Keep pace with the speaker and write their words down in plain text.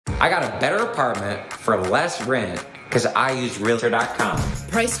I got a better apartment for less rent because I used Realtor.com.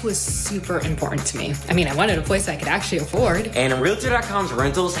 Price was super important to me. I mean, I wanted a place I could actually afford. And Realtor.com's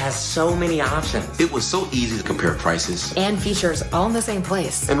rentals has so many options. It was so easy to compare prices. And features all in the same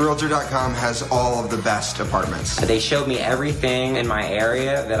place. And Realtor.com has all of the best apartments. They showed me everything in my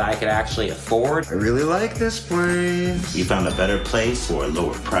area that I could actually afford. I really like this place. You found a better place for a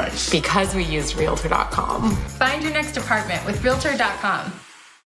lower price. Because we used Realtor.com. Find your next apartment with Realtor.com.